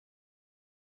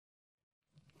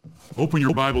Open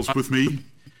your Bibles with me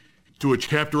to a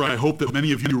chapter I hope that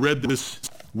many of you read this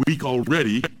week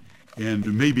already,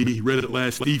 and maybe read it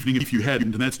last evening if you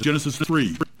hadn't, and that's Genesis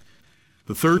 3,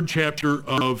 the third chapter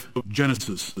of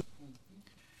Genesis.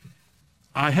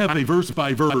 I have a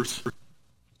verse-by-verse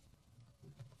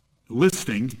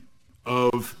listing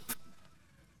of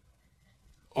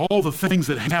all the things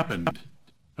that happened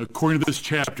according to this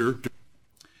chapter,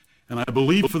 and I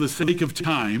believe for the sake of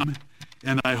time,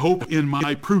 and I hope in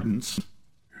my prudence,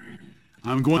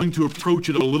 I'm going to approach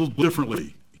it a little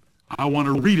differently. I want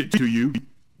to read it to you,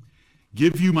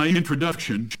 give you my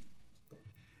introduction,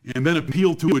 and then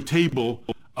appeal to a table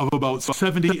of about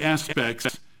 70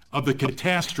 aspects of the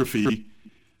catastrophe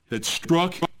that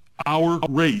struck our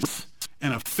race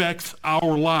and affects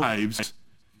our lives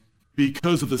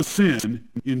because of the sin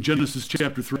in Genesis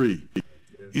chapter 3.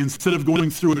 Instead of going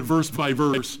through it verse by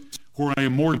verse, where I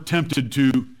am more tempted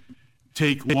to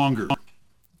take longer.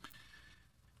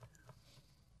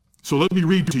 So let me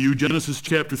read to you Genesis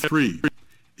chapter 3.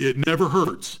 It never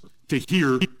hurts to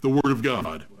hear the word of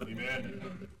God.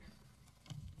 Amen.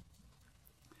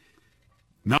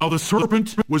 Now the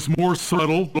serpent was more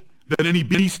subtle than any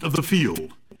beast of the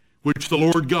field, which the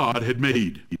Lord God had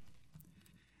made.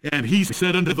 And he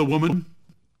said unto the woman,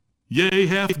 Yea,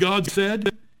 hath God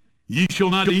said, Ye shall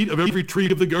not eat of every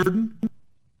tree of the garden?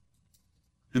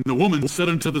 And the woman said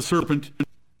unto the serpent,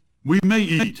 We may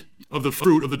eat of the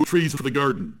fruit of the trees of the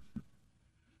garden.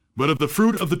 But of the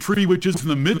fruit of the tree which is in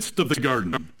the midst of the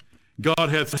garden, God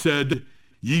hath said,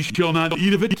 Ye shall not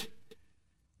eat of it,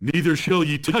 neither shall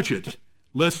ye touch it,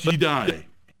 lest ye die.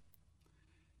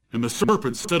 And the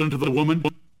serpent said unto the woman,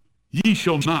 Ye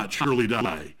shall not surely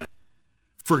die.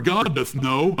 For God doth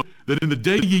know that in the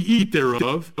day ye eat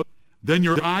thereof, then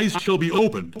your eyes shall be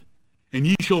opened, and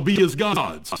ye shall be as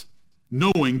gods,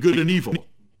 knowing good and evil.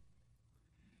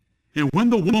 And when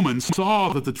the woman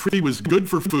saw that the tree was good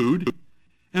for food,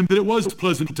 and that it was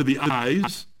pleasant to the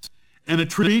eyes, and a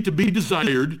tree to be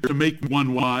desired to make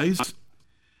one wise,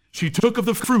 she took of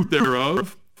the fruit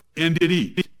thereof, and did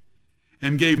eat,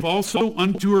 and gave also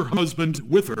unto her husband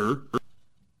with her,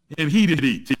 and he did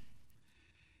eat.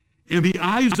 And the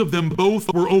eyes of them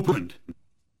both were opened,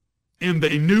 and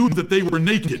they knew that they were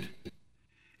naked,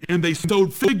 and they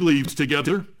sewed fig leaves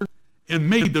together, and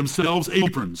made themselves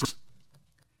aprons.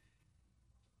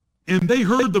 And they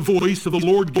heard the voice of the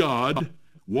Lord God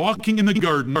walking in the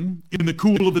garden in the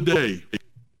cool of the day.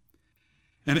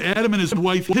 And Adam and his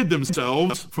wife hid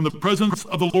themselves from the presence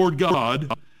of the Lord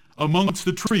God amongst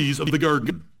the trees of the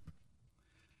garden.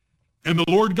 And the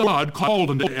Lord God called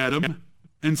unto Adam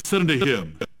and said unto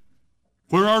him,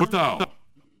 Where art thou?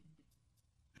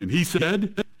 And he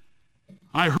said,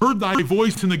 I heard thy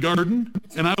voice in the garden,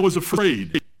 and I was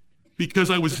afraid,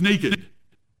 because I was naked,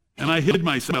 and I hid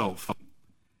myself.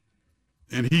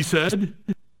 And he said,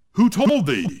 Who told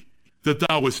thee that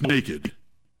thou wast naked?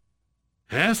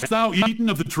 Hast thou eaten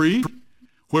of the tree,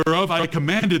 whereof I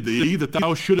commanded thee that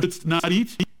thou shouldest not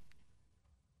eat?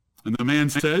 And the man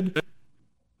said,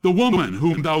 The woman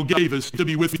whom thou gavest to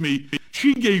be with me,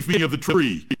 she gave me of the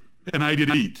tree, and I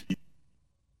did eat.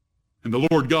 And the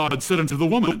Lord God said unto the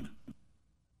woman,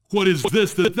 What is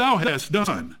this that thou hast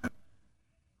done?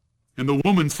 And the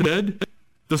woman said,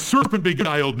 The serpent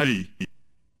beguiled me,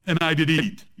 and I did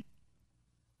eat.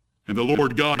 And the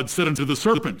Lord God said unto the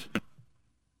serpent,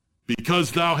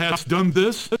 Because thou hast done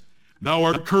this, thou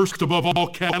art cursed above all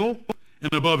cattle,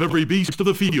 and above every beast of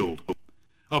the field.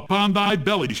 Upon thy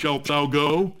belly shalt thou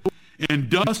go, and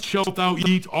dust shalt thou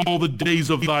eat all the days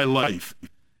of thy life.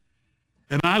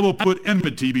 And I will put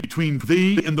enmity between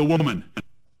thee and the woman,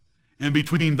 and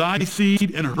between thy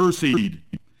seed and her seed.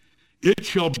 It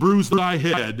shall bruise thy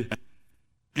head,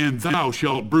 and thou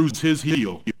shalt bruise his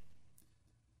heel.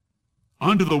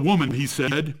 Unto the woman he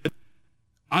said,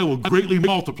 I will greatly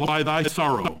multiply thy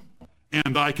sorrow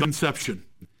and thy conception.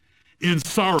 In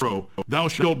sorrow thou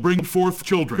shalt bring forth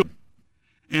children,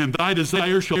 and thy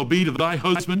desire shall be to thy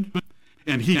husband,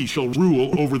 and he shall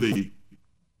rule over thee.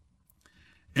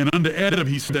 And unto Adam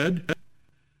he said,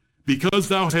 Because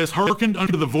thou hast hearkened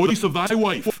unto the voice of thy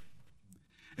wife,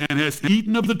 and hast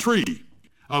eaten of the tree,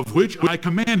 of which I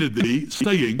commanded thee,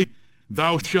 saying,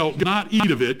 Thou shalt not eat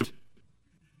of it,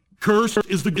 cursed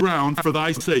is the ground for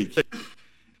thy sake.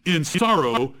 In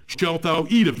sorrow shalt thou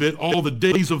eat of it all the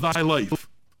days of thy life.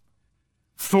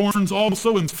 Thorns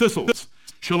also and thistles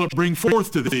shall it bring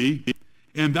forth to thee,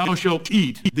 and thou shalt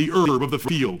eat the herb of the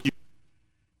field.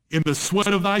 In the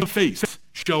sweat of thy face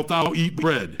shalt thou eat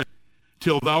bread,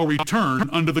 till thou return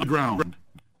unto the ground.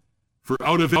 For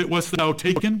out of it wast thou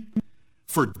taken,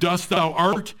 for dust thou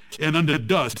art, and unto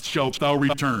dust shalt thou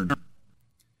return.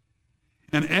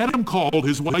 And Adam called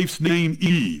his wife's name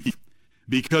Eve,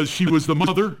 because she was the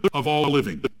mother of all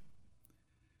living.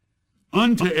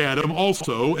 Unto Adam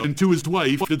also and to his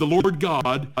wife did the Lord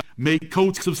God make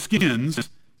coats of skins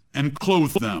and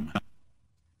clothe them.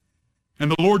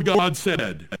 And the Lord God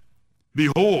said,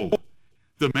 Behold,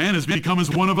 the man has become as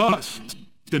one of us,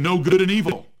 to know good and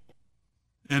evil.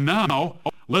 And now,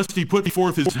 lest he put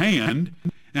forth his hand,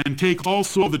 and take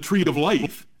also of the tree of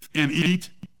life, and eat,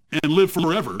 and live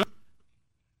forever.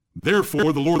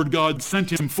 Therefore the Lord God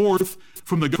sent him forth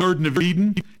from the Garden of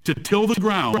Eden to till the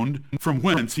ground from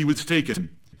whence he was taken.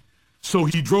 So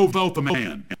he drove out the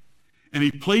man, and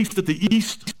he placed at the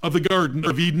east of the Garden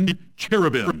of Eden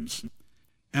cherubims,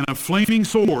 and a flaming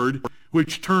sword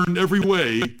which turned every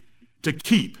way to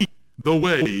keep the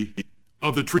way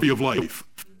of the tree of life.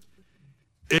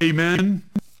 Amen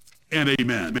and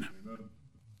amen.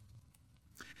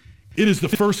 It is the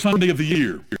first Sunday of the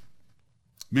year.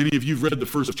 Many of you have read the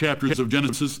first chapters of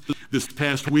Genesis this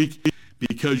past week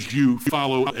because you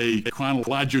follow a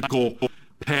chronological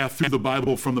path through the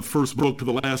Bible from the first book to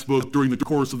the last book during the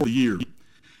course of the year.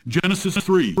 Genesis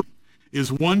 3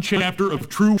 is one chapter of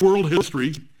true world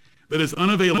history that is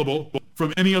unavailable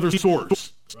from any other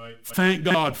source. Thank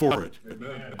God for it.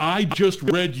 I just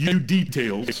read you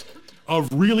details of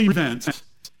real events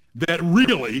that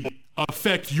really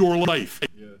affect your life.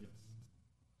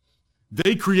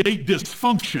 They create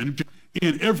dysfunction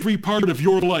in every part of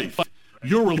your life.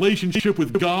 Your relationship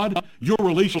with God, your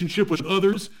relationship with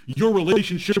others, your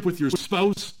relationship with your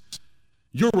spouse,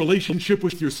 your relationship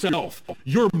with yourself.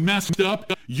 You're messed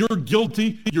up, you're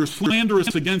guilty, you're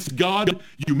slanderous against God,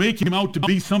 you make him out to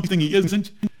be something he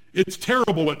isn't. It's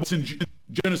terrible what's in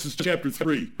Genesis chapter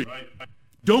 3.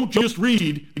 Don't just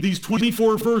read these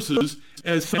 24 verses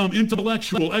as some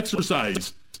intellectual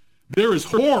exercise. There is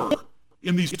horror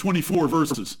in these 24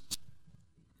 verses.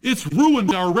 It's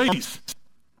ruined our race.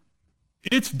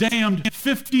 It's damned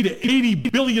 50 to 80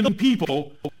 billion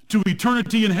people to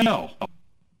eternity in hell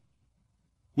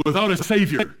without a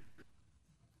Savior.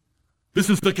 This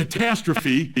is the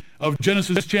catastrophe of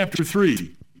Genesis chapter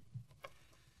 3.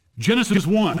 Genesis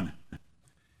 1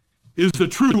 is the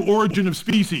true origin of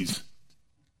species.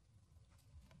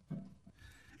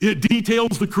 It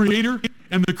details the Creator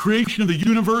and the creation of the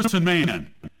universe and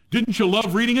man. Didn't you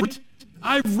love reading it?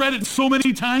 I've read it so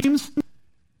many times,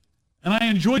 and I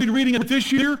enjoyed reading it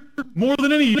this year more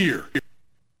than any year.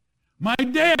 My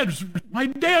dad's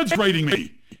writing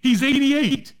me. He's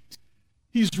 88.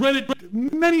 He's read it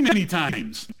many, many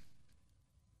times.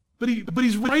 But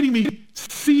he's writing me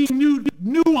seeing new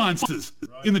nuances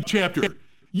in the chapter.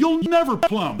 You'll never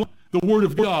plumb the Word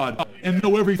of God and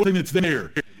know everything that's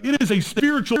there. It is a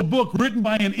spiritual book written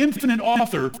by an infinite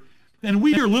author, and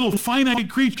we are little finite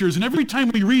creatures, and every time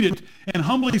we read it and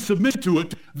humbly submit to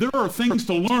it, there are things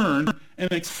to learn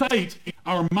and excite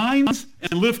our minds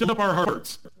and lift up our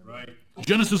hearts. Right.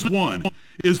 Genesis 1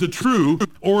 is the true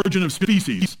origin of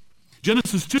species.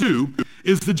 Genesis 2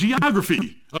 is the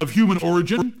geography of human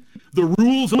origin, the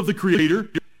rules of the Creator,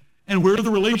 and where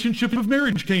the relationship of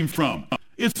marriage came from.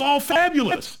 It's all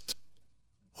fabulous.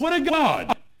 What a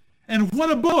God, and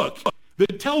what a book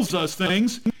that tells us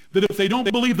things that if they don't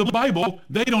believe the Bible,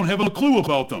 they don't have a clue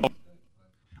about them.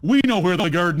 We know where the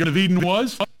Garden of Eden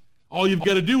was. All you've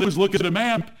got to do is look at a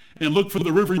map and look for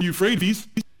the river Euphrates.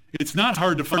 It's not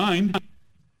hard to find.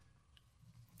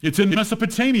 It's in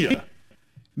Mesopotamia.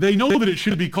 They know that it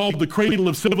should be called the cradle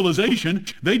of civilization.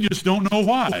 They just don't know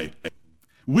why.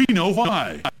 We know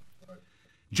why.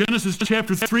 Genesis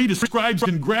chapter 3 describes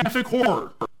in graphic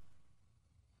horror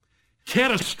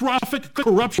catastrophic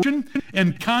corruption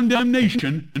and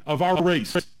condemnation of our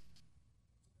race.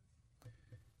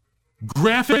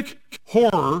 Graphic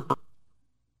horror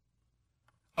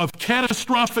of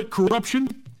catastrophic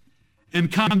corruption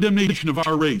and condemnation of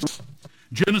our race.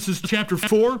 Genesis chapter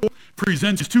 4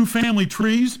 presents two family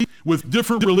trees with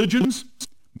different religions,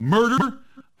 murder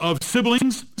of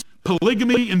siblings,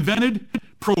 polygamy invented,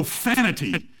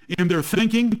 profanity in their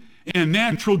thinking, and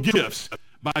natural gifts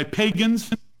by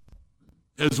pagans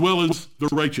as well as the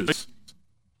righteous.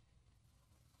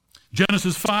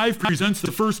 Genesis 5 presents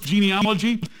the first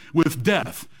genealogy with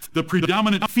death, the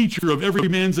predominant feature of every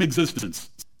man's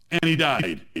existence. And he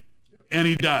died, and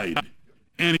he died,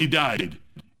 and he died,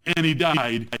 and he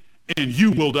died, and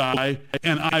you will die,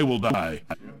 and I will die.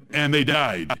 And they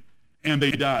died, and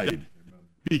they died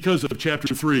because of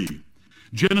chapter 3.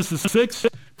 Genesis 6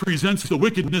 presents the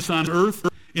wickedness on earth,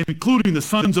 including the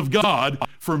sons of God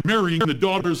for marrying the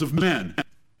daughters of men,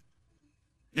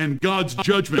 and God's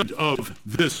judgment of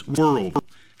this world.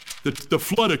 The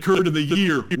flood occurred in the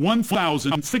year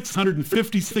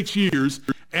 1,656 years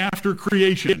after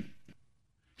creation.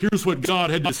 Here's what God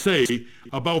had to say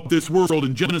about this world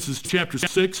in Genesis chapter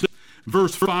 6,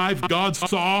 verse 5. God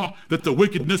saw that the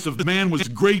wickedness of man was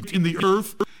great in the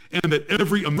earth, and that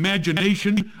every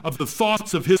imagination of the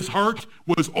thoughts of his heart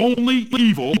was only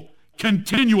evil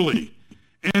continually.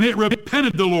 And it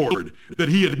repented the Lord that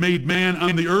he had made man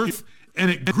on the earth, and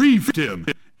it grieved him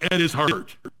at his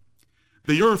heart.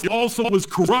 The earth also was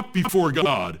corrupt before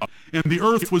God, and the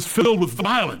earth was filled with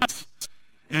violence.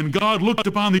 And God looked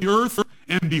upon the earth,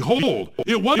 and behold,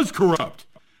 it was corrupt,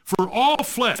 for all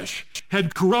flesh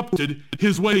had corrupted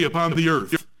his way upon the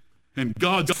earth. And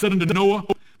God said unto Noah,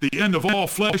 the end of all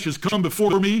flesh is come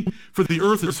before me, for the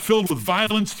earth is filled with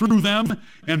violence through them,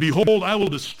 and behold, I will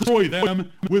destroy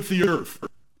them with the earth.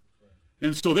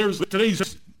 And so there's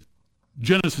today's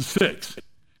Genesis 6,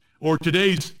 or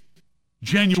today's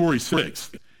January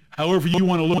 6th, however you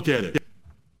want to look at it.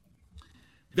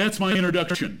 That's my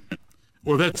introduction,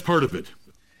 or that's part of it.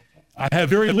 I have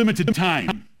very limited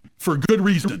time, for good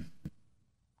reason,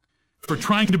 for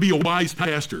trying to be a wise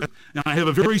pastor. And I have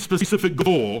a very specific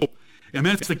goal, and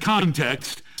that's the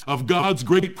context of God's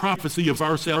great prophecy of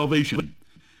our salvation.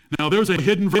 Now, there's a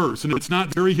hidden verse, and it's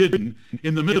not very hidden,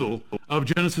 in the middle of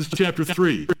Genesis chapter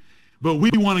 3. But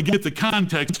we want to get the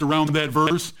context around that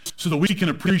verse so that we can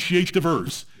appreciate the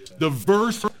verse. The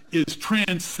verse is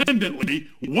transcendently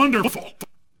wonderful.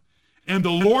 And the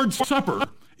Lord's Supper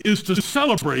is to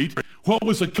celebrate what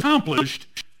was accomplished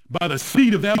by the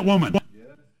seed of that woman.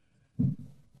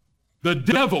 The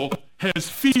devil has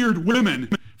feared women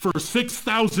for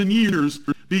 6,000 years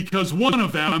because one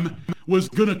of them was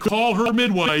going to call her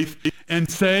midwife and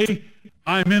say,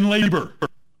 I'm in labor.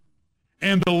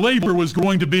 And the labor was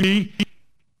going to be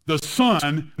the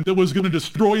son that was going to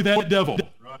destroy that devil.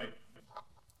 Right.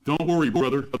 Don't worry,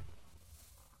 brother.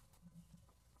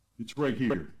 It's right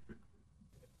here.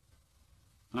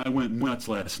 I went nuts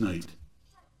last night.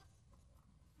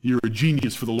 You're a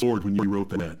genius for the Lord when you wrote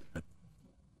that.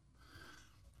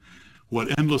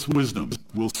 What endless wisdom.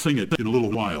 We'll sing it in a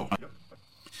little while.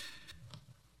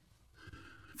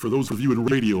 For those of you in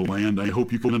radio land, I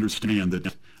hope you can understand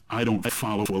that I don't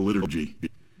follow a liturgy.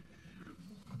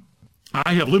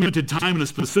 I have limited time and a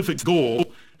specific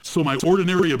goal, so my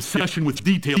ordinary obsession with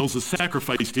details is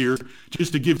sacrificed here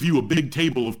just to give you a big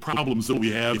table of problems that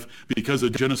we have because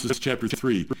of Genesis chapter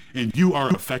 3. And you are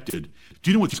affected.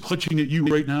 Do you know what's clutching at you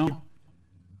right now?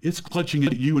 It's clutching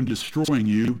at you and destroying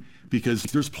you because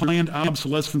there's planned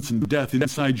obsolescence and death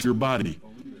inside your body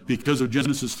because of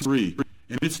Genesis 3.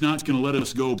 And it's not going to let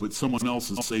us go, but someone else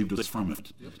has saved us from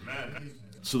it.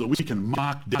 So that we can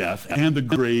mock death and the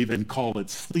grave and call it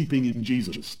sleeping in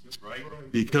Jesus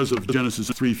because of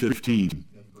Genesis 3:15.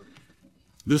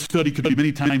 This study could be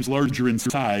many times larger in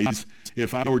size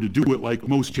if I were to do it like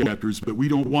most chapters, but we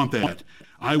don't want that.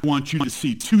 I want you to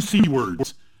see two C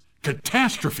words,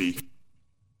 catastrophe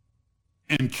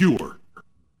and cure.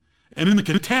 And in the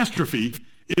catastrophe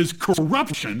is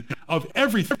corruption of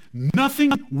everything.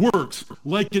 Nothing works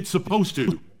like it's supposed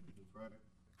to.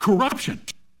 Corruption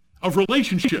of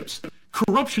relationships,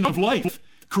 corruption of life,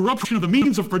 corruption of the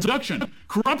means of production,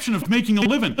 corruption of making a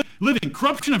living,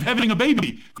 corruption of having a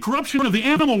baby, corruption of the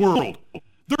animal world.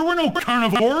 There were no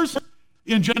carnivores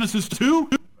in Genesis 2.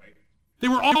 They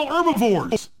were all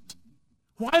herbivores.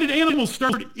 Why did animals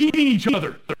start eating each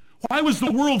other? Why was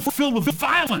the world filled with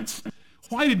violence?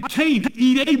 Why did Cain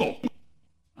eat Abel?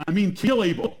 Kill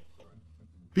Abel.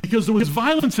 Because there was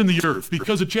violence in the earth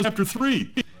because of chapter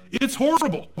 3. It's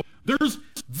horrible.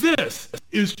 This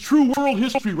is true world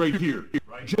history right here.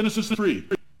 Genesis 3.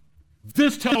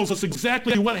 This tells us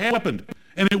exactly what happened,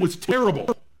 and it was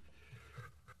terrible.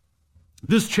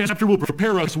 This chapter will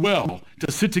prepare us well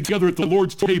to sit together at the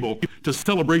Lord's table to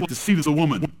celebrate the seed of the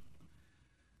woman.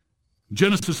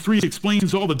 Genesis 3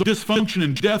 explains all the dysfunction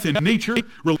and death in nature,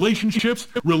 relationships,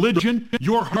 religion,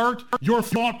 your heart, your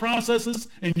thought processes,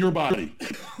 and your body.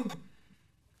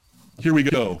 Here we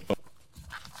go.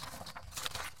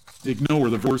 Ignore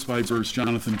the verse by verse,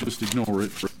 Jonathan, just ignore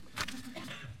it.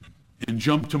 And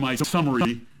jump to my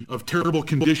summary of terrible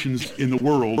conditions in the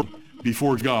world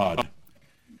before God.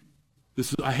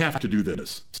 I have to do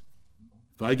this.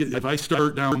 If I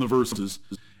start down the verses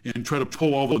and try to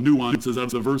pull all the nuances out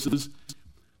of the verses,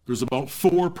 there's about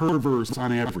 4 per verse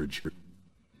on average.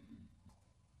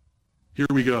 Here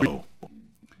we go.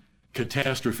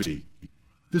 Catastrophe.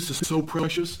 This is so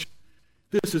precious.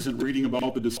 This isn't reading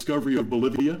about the discovery of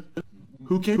Bolivia.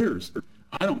 Who cares?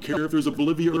 I don't care if there's a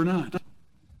Bolivia or not.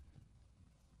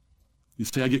 You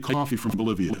say I get coffee from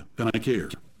Bolivia, then I care.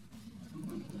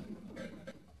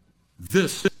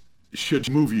 This should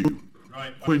move you.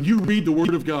 When you read the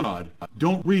Word of God,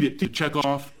 don't read it to check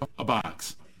off a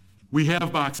box. We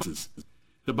have boxes.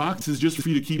 The box is just for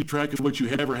you to keep track of what you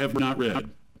have or have not read.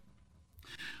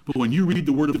 But when you read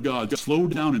the Word of God, slow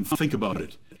down and think about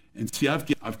it. And see,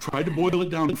 I've tried to boil it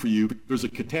down for you. There's a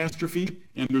catastrophe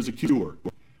and there's a cure.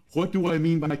 What do I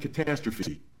mean by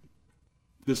catastrophe?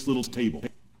 This little table.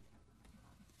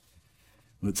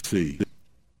 Let's see.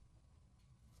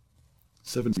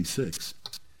 76.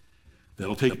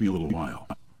 That'll take me a little while.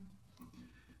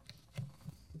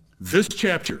 This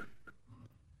chapter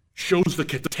shows the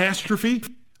catastrophe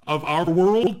of our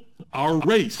world, our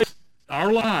race,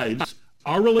 our lives,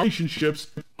 our relationships,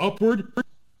 upward,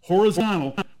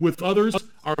 horizontal, with others,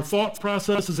 our thought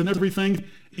processes and everything,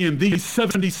 in these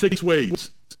 76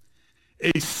 ways.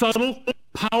 A subtle,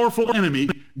 powerful enemy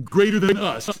greater than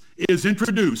us is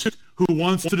introduced who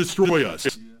wants to destroy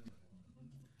us.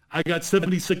 I got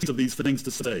 76 of these things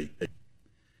to say.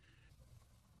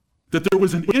 That there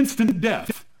was an instant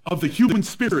death of the human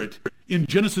spirit in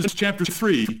Genesis chapter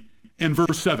 3 and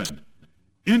verse 7.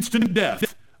 Instant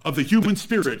death of the human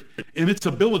spirit in its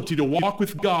ability to walk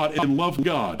with God and love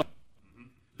God.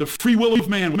 The free will of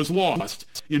man was lost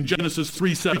in Genesis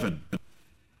 3:7.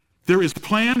 There is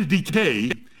planned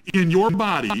decay in your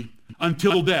body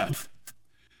until death,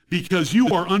 because you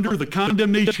are under the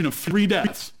condemnation of 3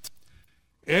 deaths.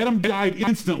 Adam died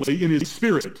instantly in his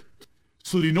spirit,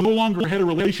 so that he no longer had a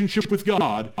relationship with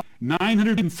God.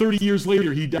 930 years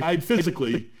later, he died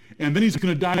physically, and then he's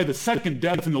going to die the second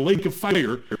death in the lake of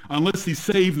fire unless he's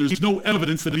saved. There's no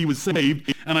evidence that he was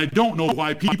saved, and I don't know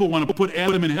why people want to put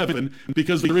Adam in heaven,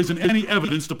 because there isn't any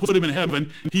evidence to put him in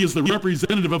heaven. He is the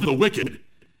representative of the wicked.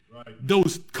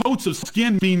 Those coats of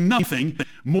skin mean nothing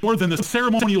more than the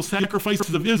ceremonial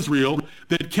sacrifices of Israel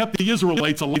that kept the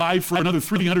Israelites alive for another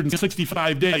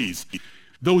 365 days.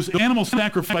 Those animal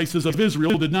sacrifices of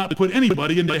Israel did not put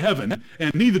anybody into heaven,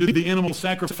 and neither did the animal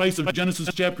sacrifice of Genesis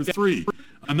chapter 3.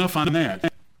 Enough on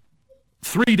that.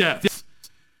 3 deaths.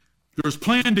 There's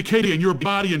planned decay in your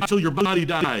body until your body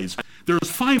dies.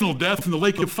 There's final death in the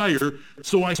lake of fire,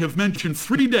 so I have mentioned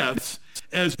 3 deaths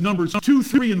as numbers 2,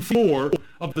 3, and 4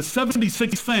 of the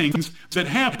 76 things that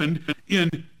happened in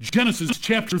Genesis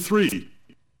chapter 3.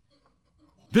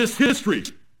 This history,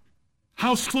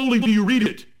 how slowly do you read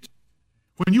it?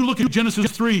 When you look at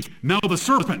Genesis 3, now the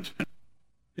serpent.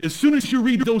 As soon as you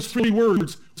read those 3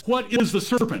 words, what is the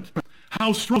serpent?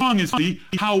 How strong is he?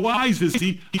 How wise is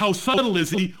he? How subtle is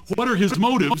he? What are his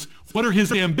motives? What are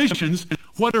his ambitions?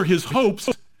 What are his hopes?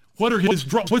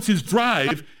 What's his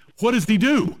drive? What does he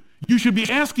do? You should be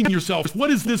asking yourself, what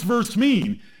does this verse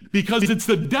mean? Because it's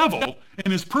the devil,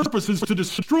 and his purpose is to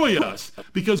destroy us,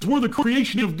 because we're the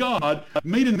creation of God,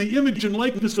 made in the image and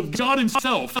likeness of God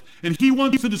himself, and he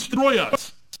wants to destroy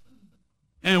us.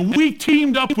 And we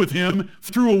teamed up with him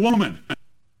through a woman.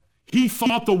 He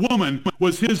thought the woman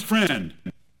was his friend.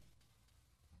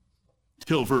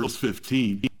 Till verse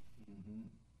 15.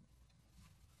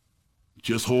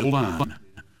 Just hold on.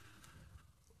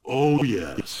 Oh,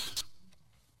 yes.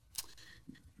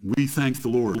 We thank the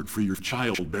Lord for your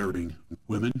childbearing,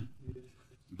 women.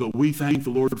 But we thank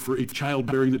the Lord for a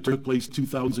childbearing that took place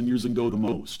 2,000 years ago the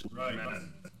most. Right.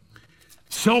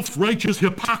 Self-righteous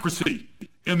hypocrisy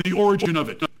and the origin of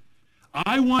it.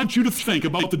 I want you to think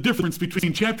about the difference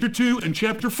between chapter 2 and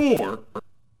chapter 4.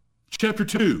 Chapter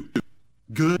 2,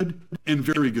 good and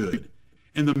very good.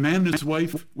 And the man and his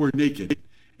wife were naked,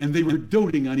 and they were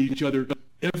doting on each other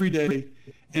every day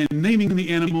and naming the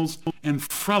animals and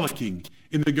frolicking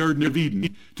in the Garden of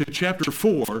Eden, to chapter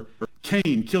 4,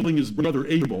 Cain killing his brother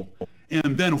Abel,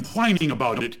 and then whining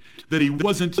about it, that he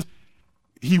wasn't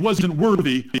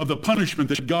worthy of the punishment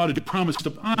that God had promised.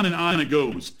 On and on it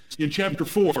goes. In chapter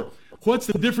 4, what's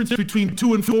the difference between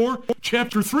 2 and 4?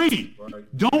 Chapter 3.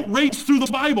 Don't race through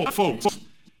the Bible, folks.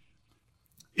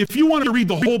 If you want to read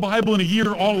the whole Bible in a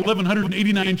year, all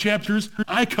 1,189 chapters,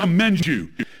 I commend you.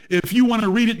 If you want to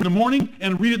read it in the morning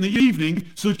and read it in the evening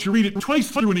so that you read it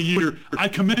twice through in a year, I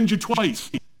commend you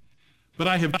twice. But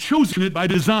I have chosen it by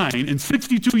design. In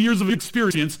 62 years of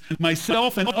experience,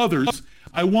 myself and others,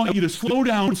 I want you to slow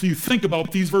down so you think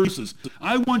about these verses.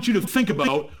 I want you to think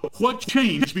about what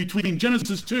changed between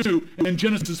Genesis 2 and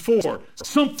Genesis 4.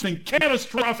 Something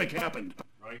catastrophic happened.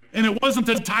 And it wasn't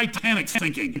the Titanic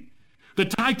sinking. The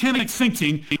Titanic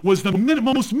sinking was the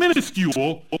most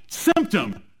minuscule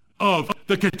symptom of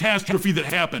the catastrophe that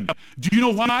happened. Do you know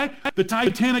why? The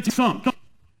Titanic sunk.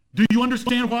 Do you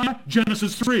understand why?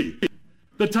 Genesis 3.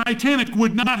 The Titanic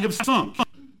would not have sunk.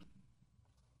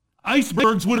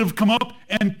 Icebergs would have come up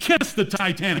and kissed the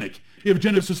Titanic if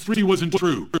Genesis 3 wasn't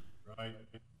true.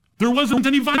 There wasn't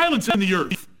any violence in the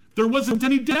earth. There wasn't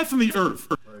any death on the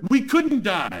earth. We couldn't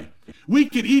die. We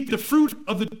could eat the fruit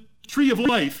of the tree of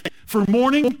life for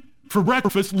morning, for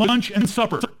breakfast, lunch, and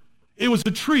supper. It was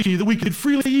a tree that we could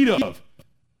freely eat of.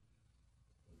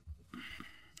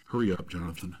 Hurry up,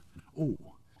 Jonathan. Oh.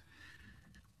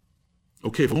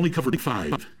 Okay, I've only covered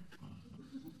 5.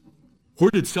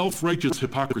 Where did self-righteous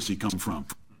hypocrisy come from?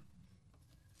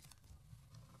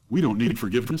 We don't need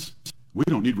forgiveness. We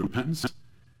don't need repentance.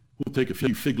 We'll take a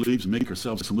few fig leaves and make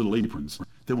ourselves some little aprons.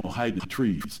 Then we'll hide in the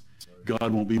trees.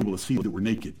 God won't be able to see that we're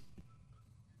naked.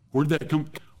 Where did that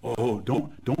come? Oh,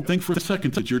 don't think for a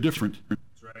second that you're different.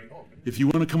 If you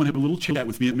want to come and have a little chat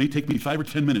with me, it may take me 5 or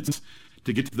 10 minutes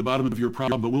to get to the bottom of your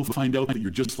problem, but we'll find out that you're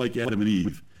just like Adam and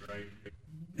Eve.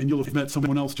 And you'll have met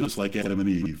someone else just like Adam and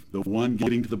Eve, the one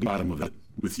getting to the bottom of it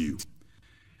with you.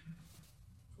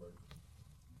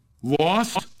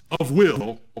 Loss of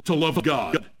will to love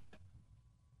God.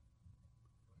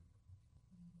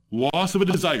 Loss of a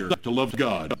desire to love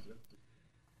God.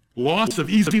 Loss of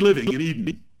easy living in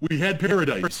Eden. We had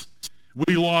paradise.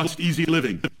 We lost easy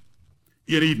living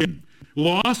in Eden.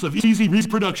 Loss of easy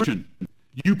reproduction.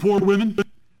 You poor women,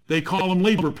 they call them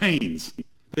labor pains.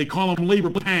 They call them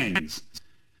labor pangs.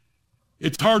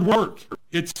 It's hard work.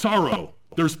 It's sorrow.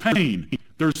 There's pain.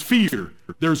 There's fear.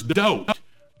 There's doubt.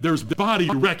 There's body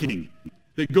wrecking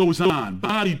that goes on.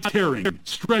 Body tearing,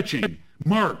 stretching,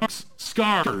 marks,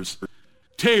 scars,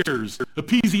 tears,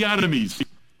 episiotomies.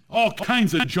 All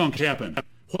kinds of junk happen.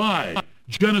 Why?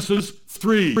 Genesis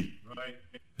 3.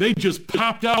 They just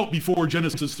popped out before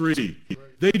Genesis 3.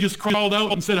 They just crawled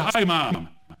out and said, "Hi, Mom."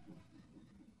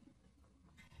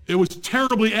 It was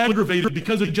terribly aggravated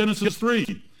because of Genesis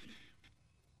 3.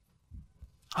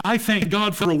 I thank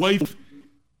God for a wife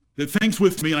that thinks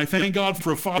with me, and I thank God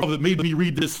for a father that made me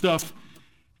read this stuff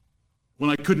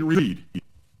when I couldn't read.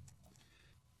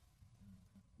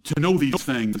 To know these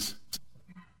things.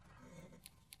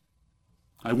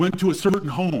 I went to a certain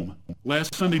home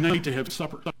last Sunday night to have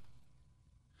supper.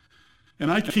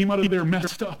 And I came out of there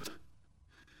messed up.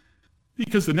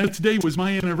 Because the next day was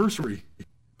my anniversary.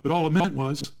 But all it meant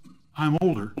was, I'm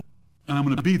older, and I'm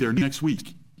going to be there next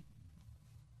week.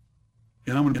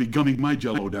 And I'm going to be gumming my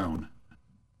Jell-O down.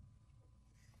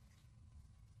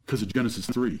 Because of Genesis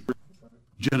 3.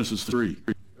 Genesis 3.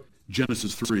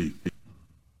 Genesis 3.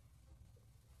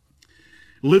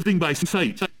 Living by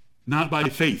sight, not by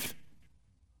faith.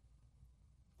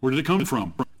 Where did it come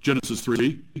from? Genesis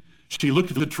 3. She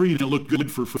looked at the tree and it looked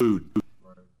good for food.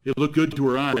 It looked good to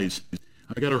her eyes.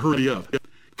 I got to hurry up.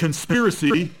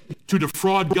 Conspiracy to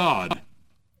defraud God.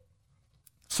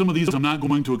 Some of these I'm not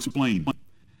going to explain.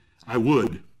 I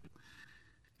would.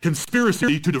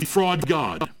 Conspiracy to defraud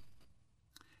God.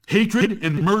 Hatred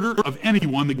and murder of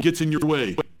anyone that gets in your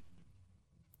way.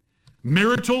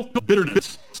 Marital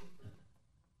bitterness.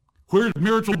 Where did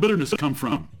marital bitterness come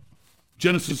from?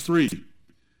 Genesis 3. Did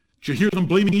you hear them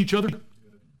blaming each other?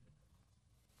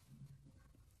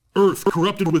 Earth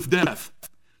corrupted with death.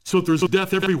 So if there's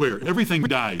death everywhere, everything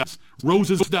dies.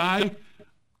 Roses die,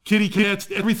 kitty cats,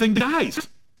 everything dies.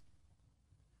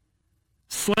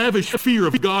 Slavish fear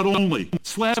of God only.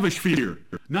 Slavish fear.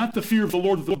 Not the fear of the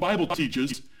Lord that the Bible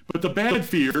teaches, but the bad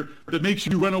fear that makes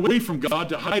you run away from God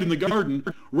to hide in the garden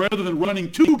rather than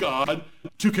running to God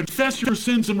to confess your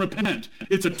sins and repent.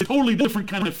 It's a totally different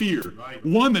kind of fear.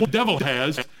 One the devil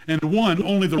has and one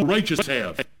only the righteous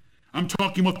have. I'm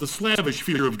talking about the slavish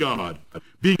fear of God,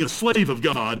 being a slave of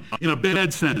God in a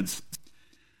bad sense.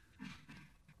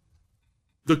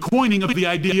 The coining of the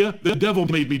idea, the devil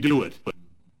made me do it.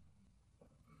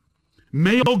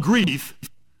 Male grief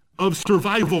of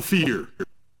survival fear.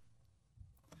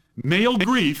 Male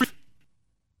grief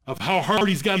of how hard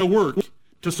he's got to work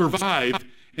to survive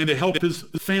and to help his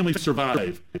family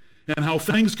survive, and how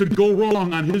things could go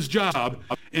wrong on his job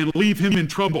and leave him in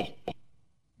trouble.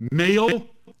 Male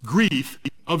grief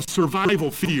of survival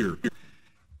fear.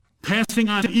 Passing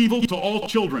on evil to all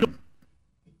children.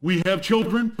 We have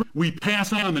children, we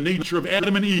pass on the nature of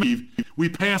Adam and Eve. We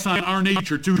pass on our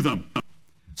nature to them.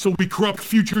 So we corrupt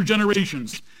future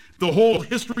generations. The whole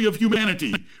history of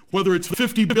humanity, whether it's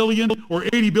 50 billion or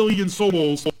 80 billion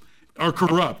souls, are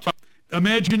corrupt.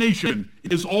 Imagination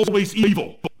is always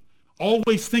evil.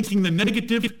 Always thinking the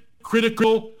negative,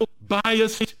 critical,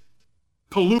 biased,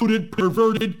 polluted,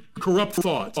 perverted, corrupt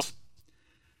thoughts.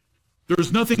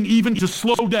 There's nothing even to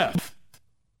slow death.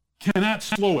 Cannot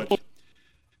slow it.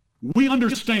 We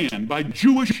understand by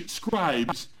Jewish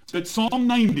scribes that Psalm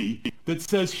 90, that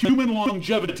says human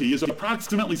longevity is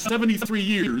approximately 73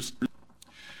 years,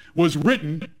 was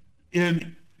written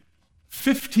in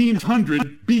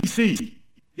 1500 BC.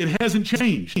 It hasn't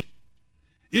changed.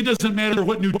 It doesn't matter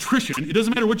what nutrition. It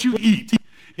doesn't matter what you eat.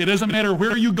 It doesn't matter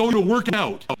where you go to work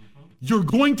out. You're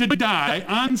going to die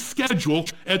on schedule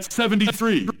at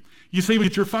 73. You say,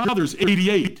 but your father's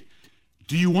 88.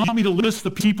 Do you want me to list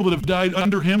the people that have died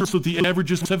under him so that the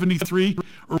average is 73?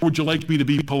 Or would you like me to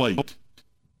be polite?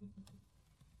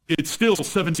 It's still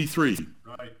 73.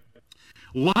 Right.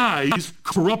 Lies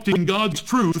corrupting God's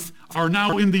truth are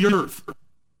now in the earth.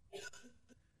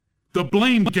 The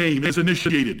blame game is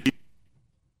initiated.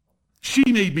 She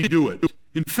made me do it.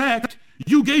 In fact,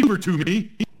 you gave her to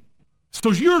me,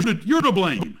 so you're to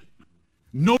blame.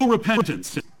 No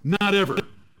repentance, not ever.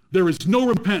 There is no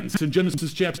repentance in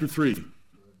Genesis chapter 3.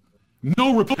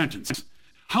 No repentance.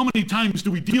 How many times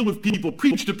do we deal with people,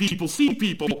 preach to people, see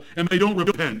people, and they don't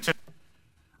repent?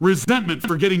 Resentment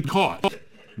for getting caught.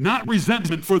 Not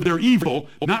resentment for their evil,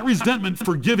 not resentment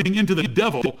for giving into the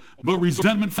devil, but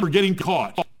resentment for getting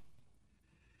caught.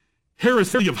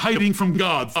 Heresy of hiding from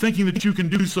God, thinking that you can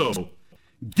do so.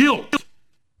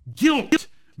 Guilt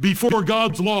before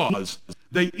God's laws.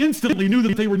 They instantly knew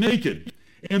that they were naked.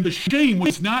 And the shame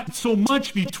was not so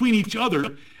much between each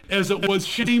other as it was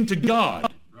shame to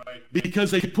God.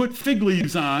 Because they put fig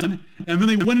leaves on, and then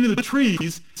they went into the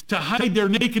trees to hide their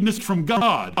nakedness from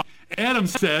God. Adam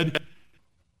said,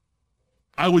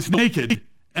 I was naked,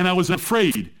 and I was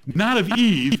afraid, not of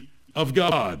Eve, of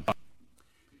God.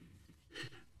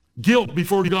 Guilt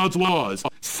before God's laws.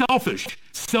 Selfish,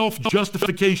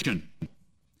 self-justification.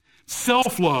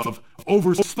 Self-love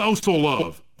over spousal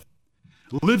love.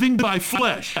 Living by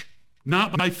flesh,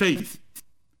 not by faith.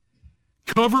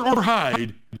 Cover or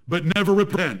hide, but never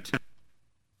repent.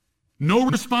 No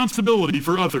responsibility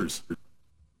for others.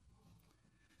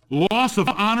 Loss of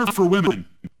honor for women.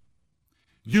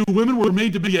 You women were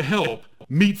made to be a help,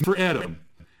 meet for Adam.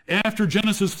 After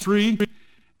Genesis 3,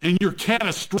 and your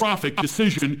catastrophic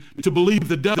decision to believe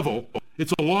the devil,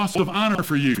 it's a loss of honor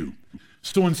for you.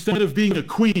 So instead of being a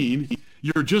queen,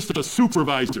 you're just a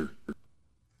supervisor.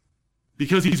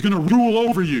 Because he's going to rule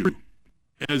over you.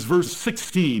 As verse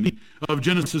 16 of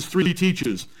Genesis 3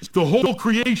 teaches, the whole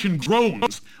creation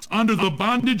groans under the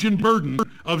bondage and burden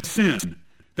of sin.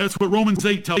 That's what Romans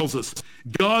 8 tells us.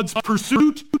 God's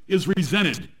pursuit is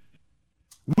resented.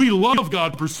 We love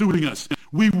God pursuing us.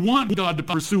 We want God to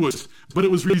pursue us, but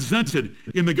it was resented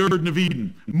in the Garden of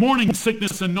Eden. Morning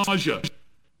sickness and nausea.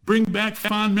 Bring back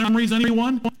fond memories,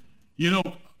 anyone? You know,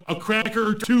 a cracker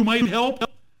or two might help.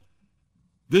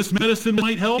 This medicine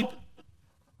might help.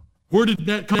 Where did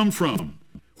that come from?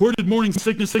 Where did morning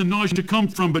sickness and nausea come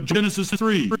from but Genesis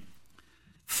 3?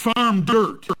 Farm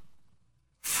dirt.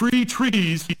 Free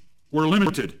trees were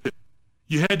limited.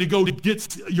 You had to go to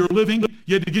get your living.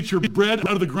 You had to get your bread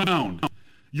out of the ground.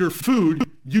 Your food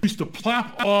used to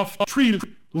plop off tree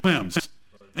limbs.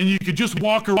 And you could just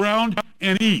walk around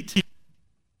and eat.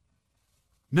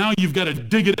 Now you've got to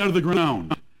dig it out of the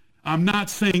ground. I'm not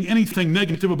saying anything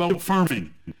negative about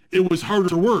farming. It was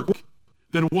harder work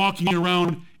than walking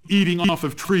around eating off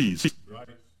of trees.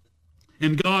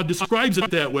 And God describes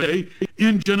it that way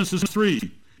in Genesis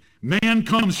 3. Man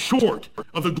comes short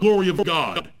of the glory of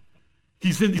God.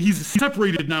 He's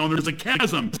separated now, and there's a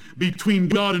chasm between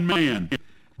God and man.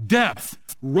 Death,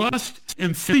 rust,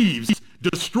 and thieves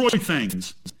destroy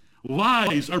things.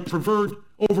 Lies are preferred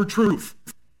over truth.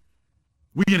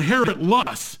 We inherit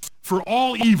lust for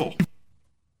all evil.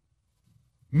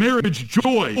 Marriage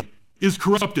joy is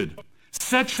corrupted.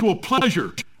 Sexual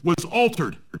pleasure was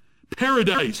altered.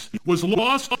 Paradise was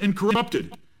lost and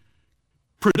corrupted.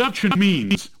 Production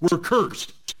means were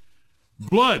cursed.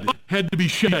 Blood had to be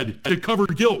shed to cover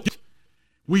guilt.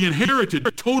 We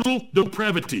inherited total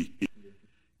depravity.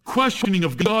 Questioning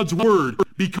of God's word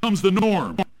becomes the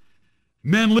norm.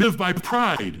 Men live by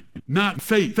pride, not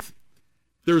faith.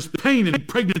 There's pain in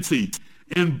pregnancy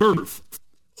and birth.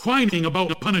 Whining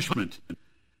about punishment.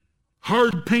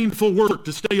 Hard, painful work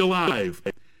to stay alive.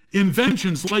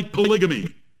 Inventions like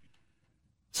polygamy.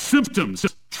 Symptoms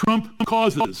trump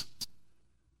causes.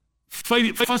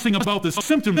 Fussing about the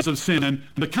symptoms of sin and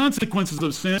the consequences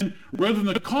of sin rather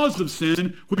than the cause of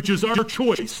sin, which is our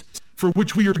choice, for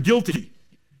which we are guilty.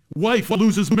 Wife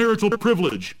loses marital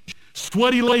privilege.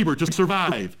 Sweaty labor to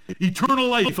survive. Eternal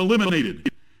life eliminated.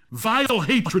 Vile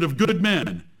hatred of good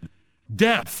men.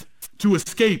 Death to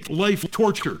escape life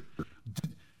torture.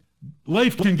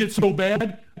 Life can get so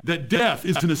bad that death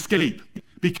is an escape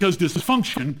because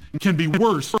dysfunction can be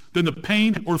worse than the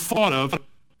pain or thought of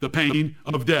the pain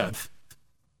of death.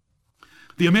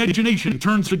 The imagination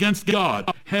turns against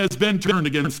God, has been turned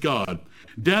against God.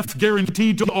 Death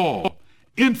guaranteed to all.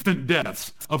 Infant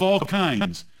deaths of all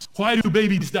kinds. Why do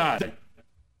babies die?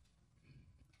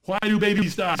 Why do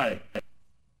babies die?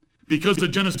 because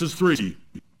of Genesis 3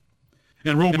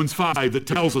 and Romans 5 that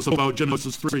tells us about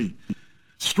Genesis 3.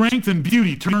 Strength and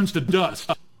beauty turns to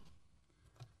dust.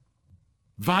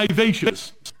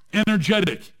 Vivacious,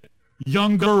 energetic,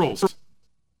 young girls,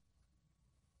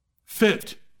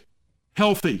 fit,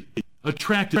 healthy,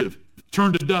 attractive,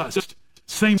 turn to dust.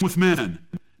 Same with men.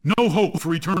 No hope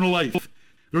for eternal life.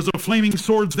 There's a flaming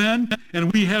sword then,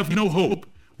 and we have no hope.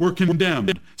 We're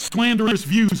condemned. Slanderous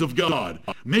views of God,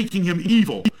 making him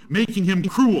evil, making him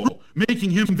cruel,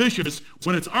 making him vicious,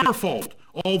 when it's our fault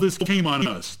all this came on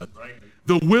us.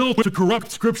 The will to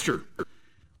corrupt Scripture.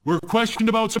 We're questioned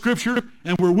about Scripture,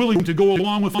 and we're willing to go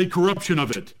along with the corruption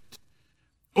of it.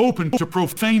 Open to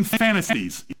profane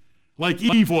fantasies, like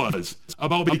Eve was,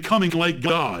 about becoming like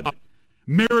God.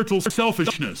 Marital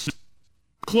selfishness,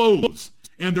 clothes,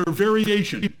 and their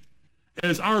variation,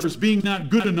 as ours being not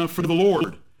good enough for the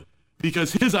Lord,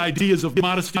 because his ideas of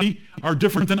modesty are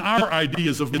different than our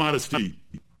ideas of modesty.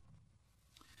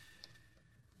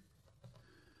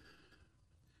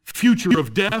 Future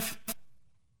of death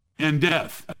and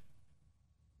death.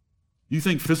 You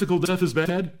think physical death is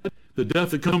bad? The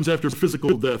death that comes after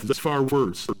physical death is far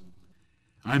worse.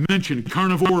 I mentioned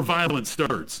carnivore violence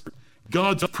starts.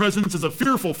 God's presence is a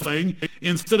fearful thing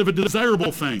instead of a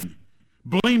desirable thing.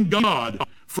 Blame God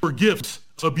for gifts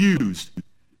abused.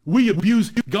 We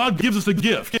abuse, God gives us a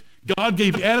gift. God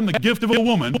gave Adam the gift of a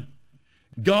woman.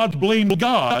 Adam blamed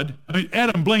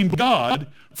God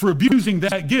for abusing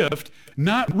that gift,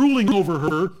 not ruling over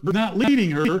her, not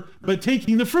leading her, but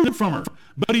taking the fruit from her.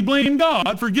 But he blamed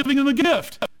God for giving him the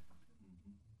gift.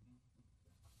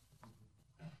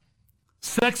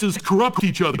 Sexes corrupt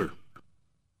each other.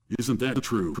 Isn't that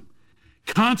true?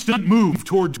 Constant move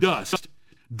toward dust,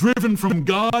 driven from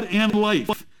God and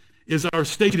life, is our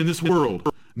state in this world.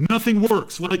 Nothing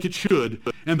works like it should,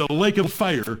 and the lake of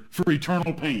fire for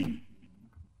eternal pain.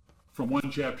 From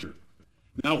one chapter.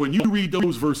 Now, when you read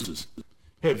those verses,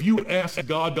 have you asked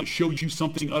God to show you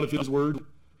something out of his word?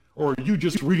 Or are you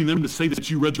just reading them to say that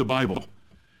you read the Bible?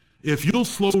 If you'll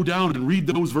slow down and read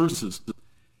those verses,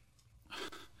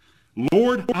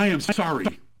 Lord, I am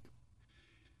sorry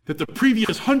that the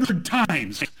previous 100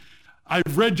 times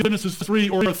I've read Genesis 3,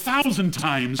 or 1,000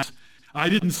 times, I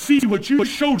didn't see what you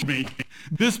showed me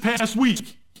this past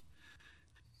week.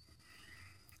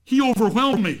 He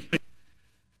overwhelmed me.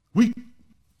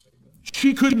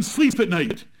 She couldn't sleep at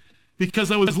night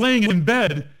because I was laying in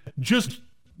bed just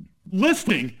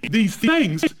listing these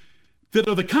things that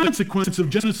are the consequence of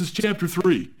Genesis chapter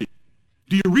 3.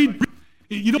 Do you read?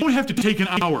 You don't have to take an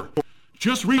hour.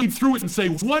 Just read through it and say,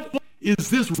 what is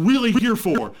this really here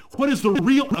for? What is the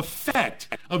real effect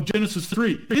of Genesis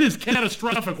 3? It is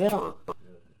catastrophic horror.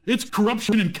 It's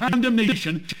corruption and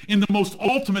condemnation in the most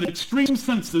ultimate extreme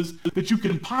senses that you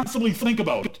can possibly think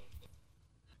about.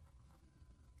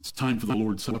 It's time for the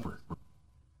Lord's Supper.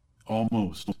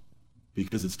 Almost.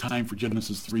 Because it's time for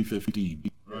Genesis 3:15.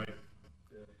 Right.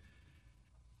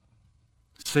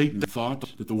 Satan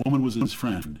thought that the woman was his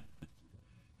friend.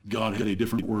 God had a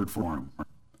different word for him.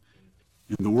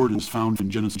 And the word is found in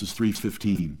Genesis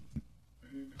 3:15.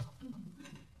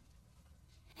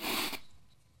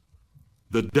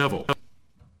 The devil,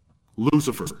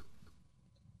 Lucifer,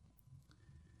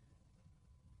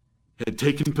 had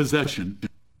taken possession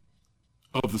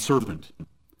of the serpent.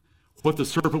 What the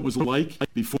serpent was like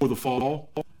before the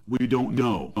fall, we don't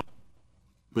know.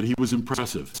 But he was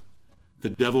impressive. The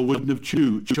devil wouldn't have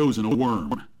chosen a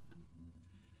worm.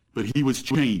 But he was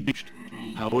changed.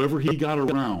 However he got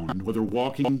around, whether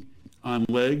walking on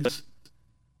legs,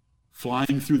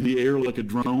 flying through the air like a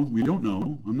drone, we don't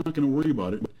know. I'm not going to worry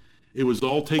about it. It was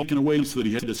all taken away so that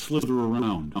he had to slither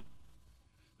around.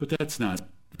 But that's not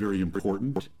very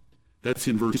important. That's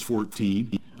in verse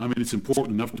 14. I mean, it's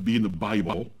important enough to be in the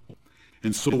Bible.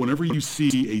 And so whenever you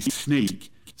see a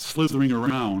snake slithering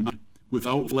around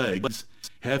without legs,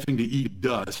 having to eat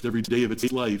dust every day of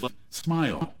its life,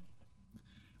 smile.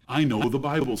 I know the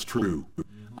Bible's true.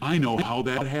 I know how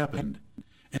that happened.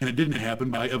 And it didn't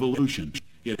happen by evolution.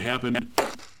 It happened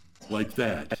like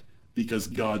that because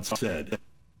God said.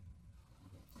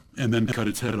 And then cut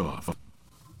its head off.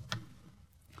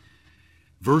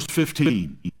 Verse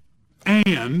 15.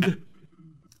 And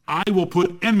I will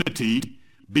put enmity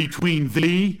between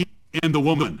thee and the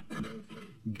woman.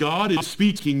 God is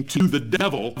speaking to the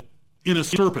devil in a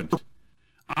serpent.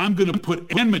 I'm going to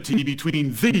put enmity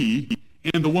between thee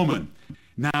and the woman.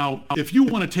 Now, if you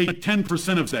want to take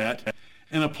 10% of that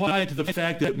and apply it to the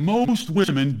fact that most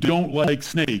women don't like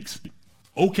snakes,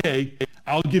 okay,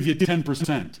 I'll give you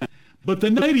 10%. But the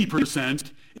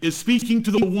 90% is speaking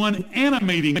to the one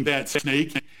animating that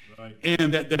snake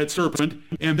and that serpent,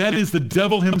 and that is the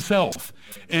devil himself.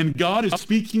 And God is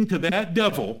speaking to that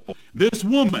devil, this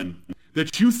woman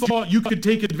that you thought you could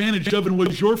take advantage of and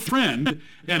was your friend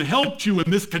and helped you in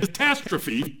this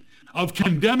catastrophe of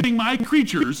condemning my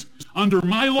creatures under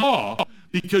my law,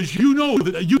 because you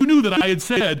knew that I had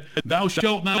said, thou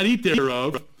shalt not eat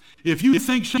thereof. If you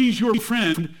think she's your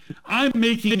friend, I'm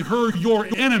making her your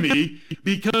enemy,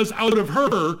 because out of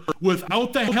her,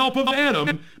 without the help of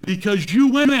Adam, because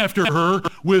you went after her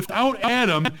without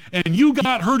Adam, and you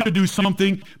got her to do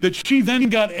something that she then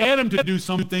got Adam to do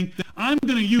something, I'm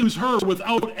going to use her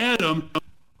without Adam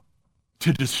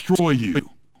to destroy you.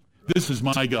 This is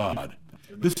my God.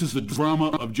 This is the drama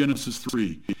of Genesis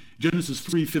 3. Genesis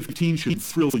 3:15 should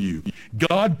thrill you.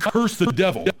 God cursed the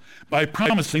devil by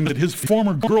promising that his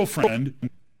former girlfriend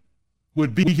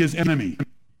would be his enemy.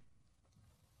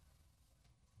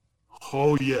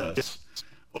 Oh, yes.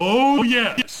 Oh,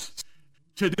 yes.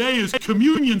 Today is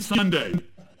Communion Sunday,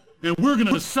 and we're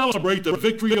going to celebrate the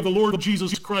victory of the Lord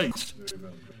Jesus Christ.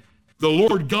 The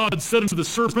Lord God said unto the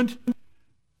serpent,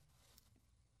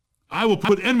 I will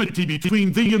put enmity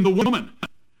between thee and the woman,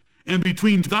 and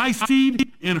between thy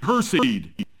seed and her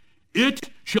seed. It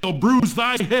shall bruise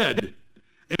thy head,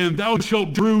 and thou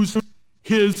shalt bruise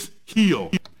his heel.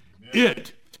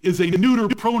 It is a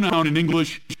neuter pronoun in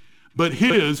English, but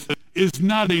his is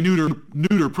not a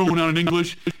neuter pronoun in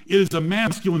English. It is a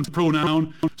masculine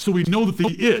pronoun, so we know that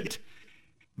the it,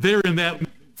 there in that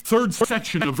third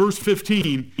section of verse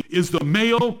 15, is the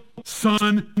male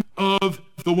son of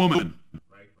the woman.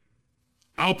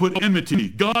 I'll put enmity.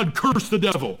 God cursed the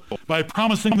devil by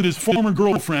promising that his former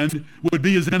girlfriend would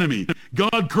be his enemy.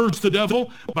 God cursed the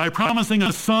devil by promising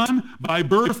a son by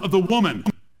birth of the woman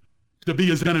to be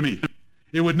his enemy.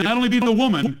 It would not only be the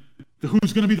woman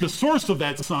who's going to be the source of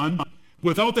that son.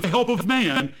 Without the help of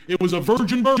man, it was a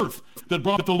virgin birth that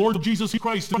brought the Lord Jesus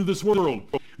Christ into this world.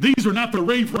 These are not the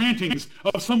rave rantings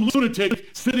of some lunatic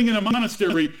sitting in a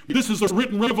monastery. This is a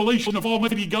written revelation of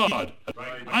Almighty God.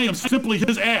 I am simply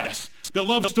his ass that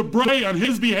loves to bray on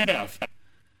his behalf.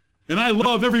 And I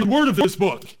love every word of this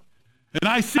book. And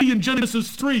I see in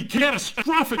Genesis 3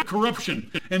 catastrophic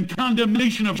corruption and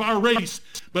condemnation of our race.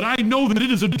 But I know that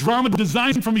it is a drama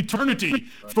designed from eternity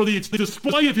for the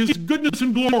display of his goodness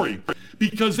and glory.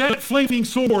 Because that flaming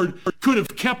sword could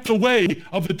have kept the way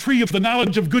of the tree of the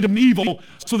knowledge of good and evil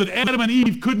so that Adam and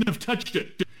Eve couldn't have touched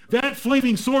it. That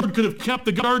flaming sword could have kept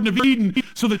the Garden of Eden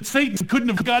so that Satan couldn't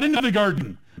have got into the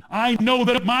garden. I know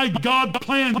that my God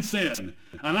planned sin.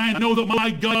 And I know that my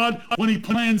God, when he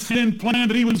planned sin, planned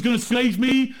that he was going to save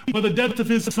me by the death of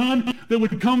his son that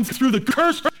would come through the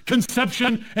cursed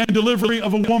conception and delivery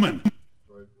of a woman.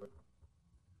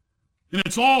 And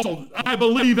it's all, I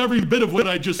believe every bit of what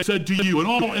I just said to you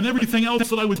and everything else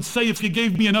that I would say if you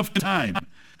gave me enough time.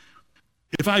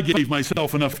 If I gave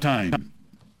myself enough time.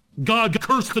 God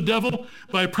cursed the devil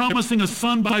by promising a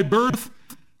son by birth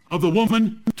of the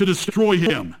woman to destroy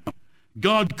him.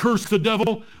 God cursed the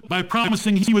devil by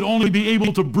promising he would only be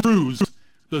able to bruise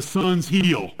the son's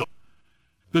heel.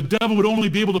 The devil would only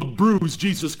be able to bruise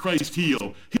Jesus Christ's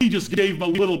heel. He just gave him a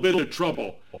little bit of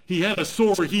trouble. He had a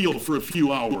sore heel for a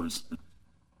few hours.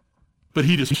 But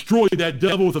he destroyed that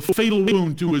devil with a fatal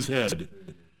wound to his head.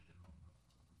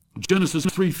 Genesis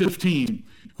 3:15.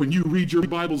 When you read your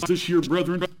Bibles this year,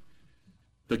 brethren,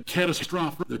 the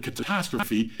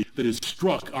catastrophe that has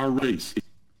struck our race.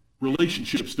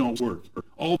 Relationships don't work.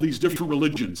 All these different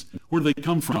religions, where do they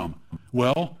come from?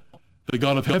 Well, the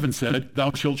God of heaven said,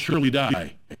 thou shalt surely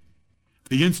die.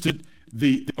 The instant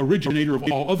the originator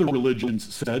of all other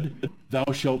religions said,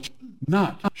 thou shalt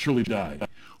not surely die.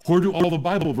 Where do all the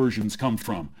Bible versions come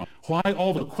from? Why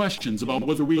all the questions about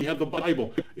whether we have the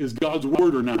Bible is God's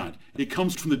word or not? It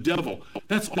comes from the devil.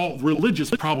 That's all.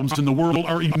 Religious problems in the world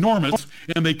are enormous,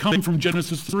 and they come from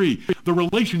Genesis 3. The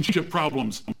relationship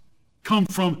problems come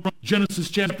from Genesis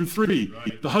chapter 3.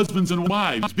 The husbands and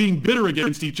wives being bitter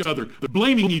against each other,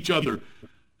 blaming each other.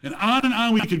 And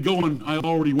on we could go, and I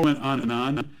already went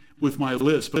on with my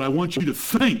list, but I want you to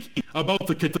think about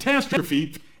the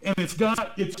catastrophe, and it's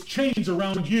got its chains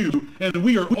around you, and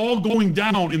we are all going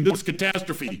down in this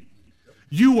catastrophe.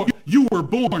 You were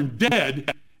born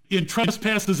dead in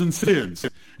trespasses and sins.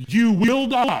 You will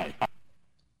die.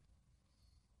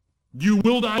 You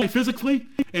will die physically,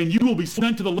 and you will be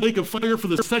sent to the lake of fire for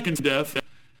the second death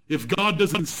if God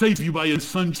doesn't save you by his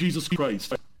son, Jesus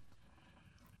Christ.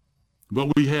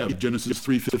 But we have Genesis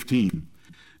 3:15.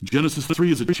 Genesis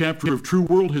 3 is a chapter of true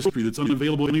world history that's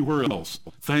unavailable anywhere else.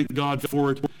 Thank God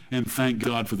for it, and thank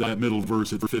God for that middle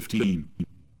verse at 15.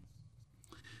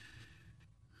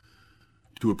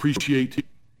 To appreciate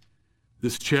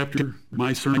this chapter,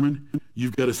 my sermon,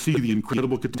 you've got to see the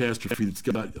incredible catastrophe that's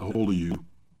got a hold of you.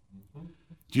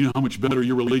 Do you know how much better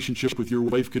your relationship with your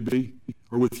wife could be,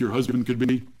 or with your husband could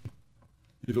be,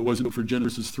 if it wasn't for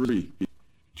Genesis 3?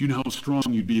 Do you know how strong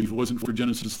you'd be if it wasn't for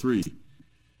Genesis 3? Do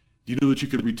you know that you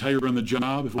could retire on the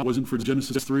job if it wasn't for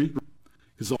Genesis 3?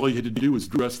 Because all you had to do was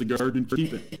dress the garden and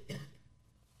keep it.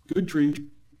 Good tree.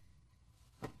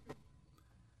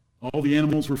 All the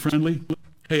animals were friendly.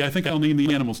 Hey, I think I'll name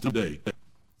the animals today.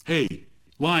 Hey,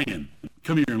 lion,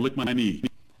 come here and lick my knee.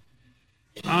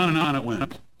 On and on it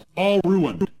went. All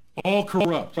ruined, all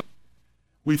corrupt.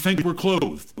 We think we're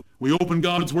clothed. We open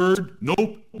God's word.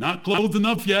 Nope, not clothed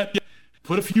enough yet.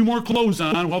 Put a few more clothes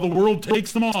on while the world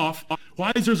takes them off.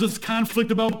 Why is there this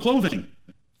conflict about clothing?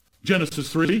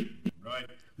 Genesis 3. Right.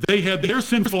 They had their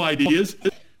sinful ideas.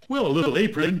 Well, a little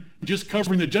apron just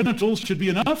covering the genitals should be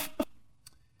enough.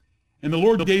 And the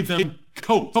Lord gave them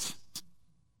coats.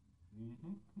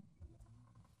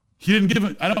 He didn't give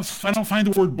it. I don't find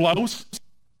the word blouse.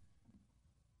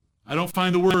 I don't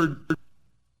find the word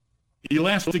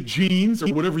elastic jeans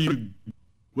or whatever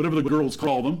the girls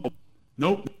call them.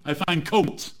 Nope. I find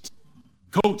coats.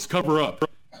 Coats cover up.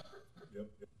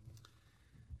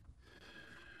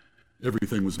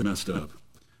 Everything was messed up.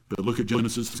 But look at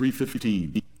Genesis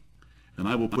 3:15. And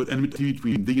I will put enmity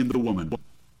between thee and the woman.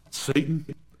 Satan,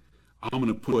 I'm going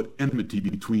to put enmity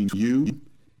between you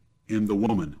and the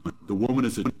woman. The woman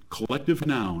is a collective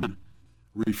noun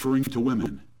referring to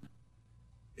women.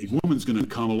 A woman's going to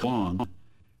come along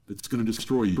that's going to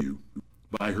destroy you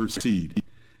by her seed.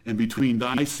 And between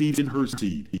thy seed and her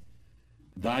seed,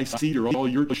 thy seed are all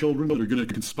your children that are going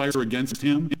to conspire against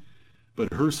him,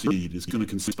 but her seed is going to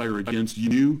conspire against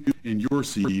you and your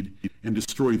seed and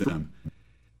destroy them.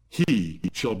 He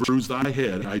shall bruise thy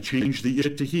head. I changed the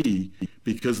it to he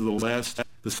because of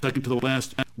the second to the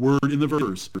last word in the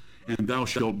verse. And thou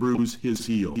shalt bruise his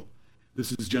heel.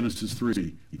 This is Genesis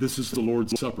 3. This is the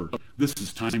Lord's Supper. This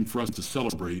is time for us to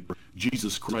celebrate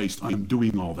Jesus Christ. I'm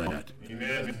doing all that.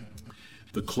 Amen.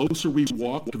 The closer we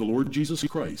walk to the Lord Jesus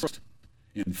Christ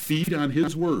and feed on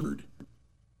his word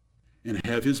and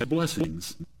have his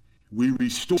blessings, we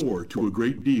restore to a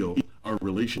great deal our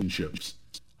relationships,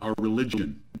 our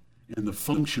religion, and the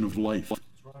function of life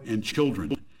and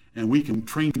children. And we can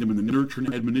train them in the nurture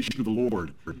and admonition of the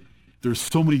Lord. There's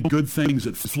so many good things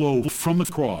that flow from the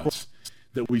cross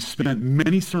that we spent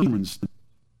many sermons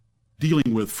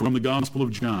dealing with from the Gospel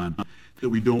of John that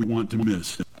we don't want to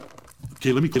miss.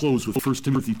 Okay, let me close with 1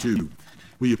 Timothy 2.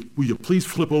 Will you please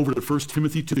flip over to 1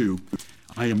 Timothy 2?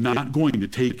 I am not going to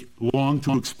take long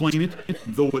to explain it,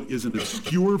 though it is an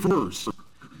obscure verse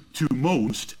to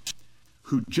most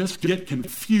who just get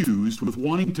confused with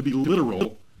wanting to be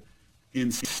literal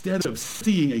instead of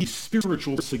seeing a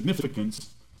spiritual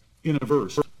significance in a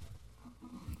verse.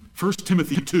 1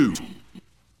 Timothy 2.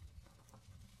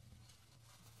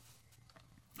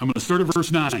 I'm going to start at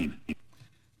verse 9.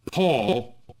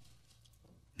 Paul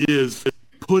is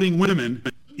putting women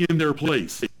in their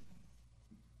place.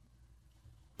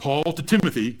 Paul to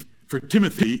Timothy, for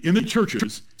Timothy in the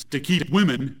churches to keep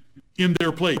women in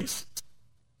their place.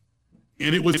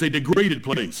 And it was a degraded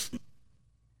place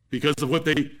because of what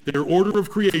their order of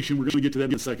creation, we're going to get to that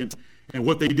in a second, and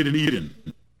what they did in Eden.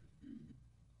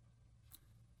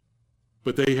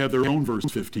 But they have their own verse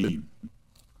 15.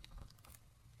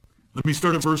 Let me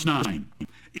start at verse 9.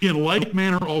 In like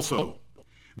manner also,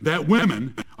 that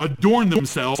women adorn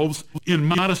themselves in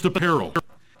modest apparel.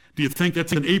 Do you think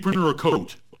that's an apron or a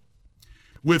coat?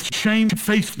 With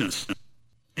shamefacedness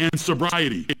and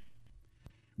sobriety.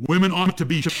 Women ought to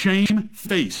be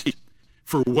shamefaced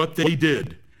for what they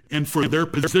did and for their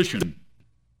position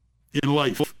in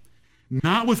life.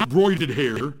 Not with broided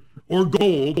hair or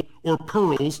gold or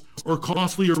pearls or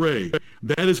costly array.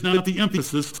 That is not the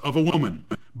emphasis of a woman.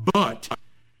 But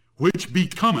which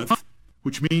becometh,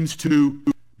 which means to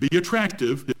be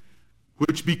attractive,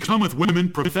 which becometh women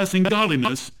professing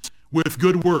godliness with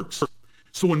good works.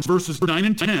 So in verses 9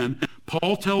 and 10,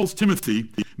 Paul tells Timothy,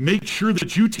 make sure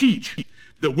that you teach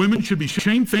that women should be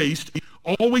shamefaced,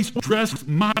 always dressed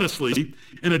modestly,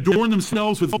 and adorn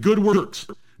themselves with good works,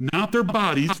 not their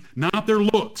bodies, not their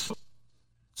looks.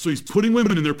 So he's putting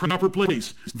women in their proper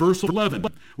place. Verse 11,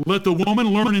 let the woman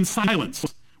learn in silence,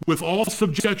 with all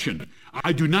subjection.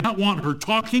 I do not want her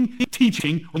talking,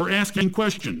 teaching, or asking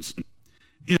questions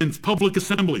in public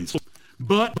assemblies.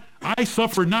 But I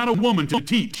suffer not a woman to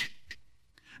teach,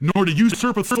 nor to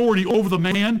usurp authority over the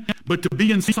man, but to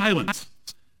be in silence.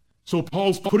 So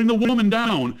Paul's putting the woman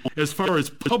down as far as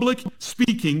public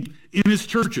speaking in his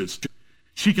churches.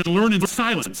 She can learn in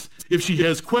silence. If she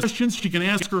has questions, she can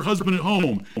ask her husband at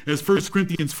home, as 1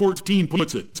 Corinthians 14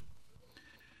 puts it.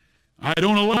 I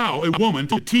don't allow a woman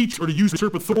to teach or to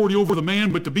usurp authority over the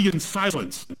man, but to be in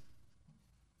silence.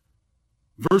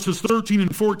 Verses 13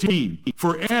 and 14.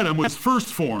 For Adam was first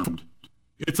formed.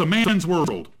 It's a man's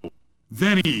world.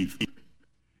 Then Eve.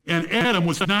 And Adam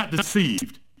was not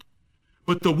deceived.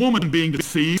 But the woman being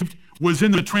deceived was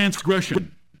in the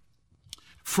transgression.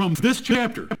 From this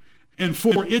chapter, and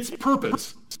for its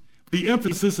purpose, the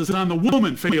emphasis is on the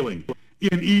woman failing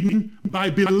in Eden by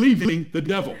believing the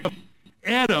devil.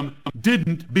 Adam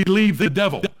didn't believe the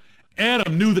devil.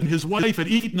 Adam knew that his wife had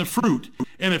eaten the fruit,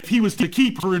 and if he was to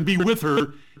keep her and be with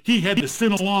her, he had to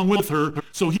sin along with her,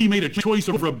 so he made a choice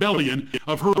of rebellion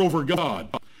of her over God.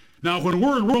 Now, when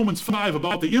we're in Romans 5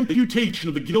 about the imputation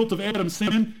of the guilt of Adam's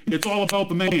sin, it's all about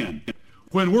the man.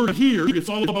 When we're here, it's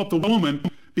all about the woman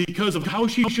because of how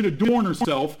she should adorn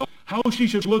herself, how she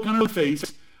should look on her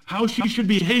face, how she should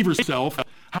behave herself,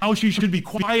 how she should be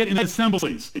quiet in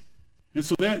assemblies. And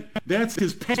so that's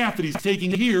his path that he's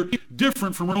taking here,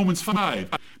 different from Romans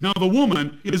 5. Now the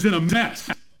woman is in a mess.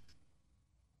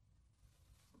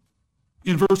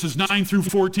 In verses 9 through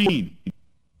 14.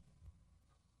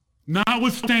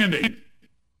 Notwithstanding.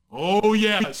 Oh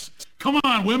yes. Come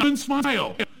on, women,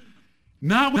 smile.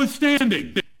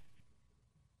 Notwithstanding.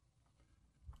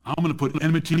 I'm going to put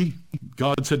enmity.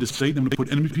 God said to Satan, I'm going to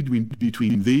put enmity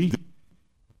between thee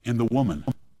and the woman.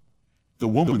 The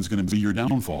woman's going to be your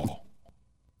downfall.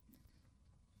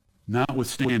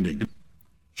 Notwithstanding,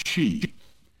 she,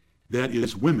 that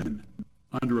is women,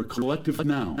 under a collective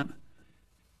noun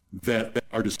that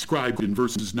are described in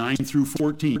verses 9 through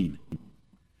 14,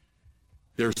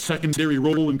 their secondary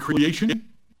role in creation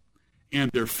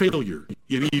and their failure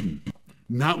in Eden.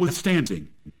 Notwithstanding,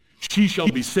 she shall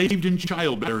be saved in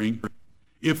childbearing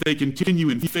if they continue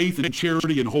in faith and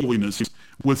charity and holiness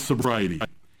with sobriety.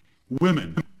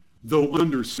 Women, though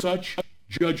under such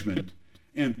judgment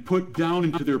and put down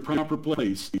into their proper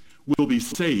place, will be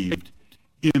saved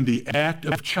in the act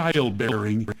of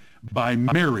childbearing by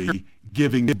Mary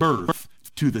giving birth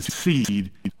to the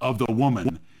seed of the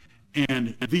woman.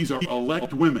 And these are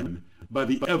elect women by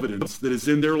the evidence that is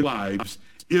in their lives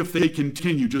if they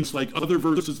continue, just like other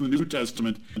verses in the New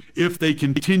Testament, if they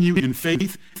continue in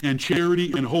faith and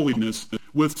charity and holiness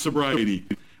with sobriety.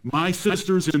 My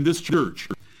sisters in this church,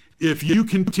 if you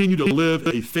continue to live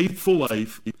a faithful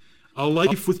life, a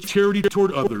life with charity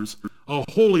toward others, a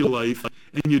holy life,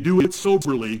 and you do it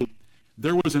soberly,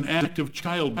 there was an act of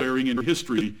childbearing in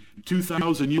history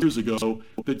 2,000 years ago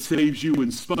that saves you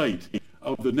in spite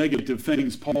of the negative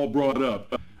things Paul brought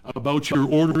up about your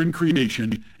order in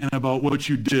creation and about what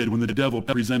you did when the devil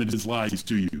presented his lies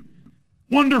to you.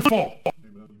 Wonderful!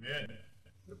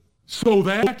 So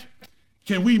that,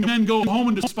 can we men go home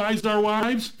and despise our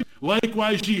wives?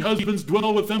 Likewise, ye husbands,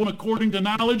 dwell with them according to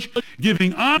knowledge,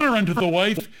 giving honor unto the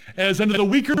wife as unto the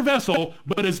weaker vessel,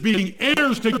 but as being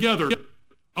heirs together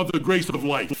of the grace of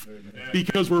life.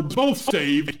 Because we're both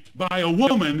saved by a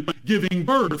woman giving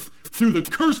birth through the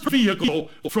cursed vehicle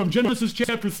from Genesis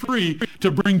chapter 3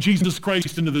 to bring Jesus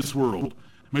Christ into this world.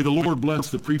 May the Lord bless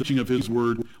the preaching of his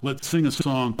word. Let's sing a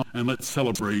song and let's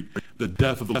celebrate the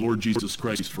death of the Lord Jesus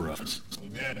Christ for us.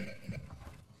 Amen.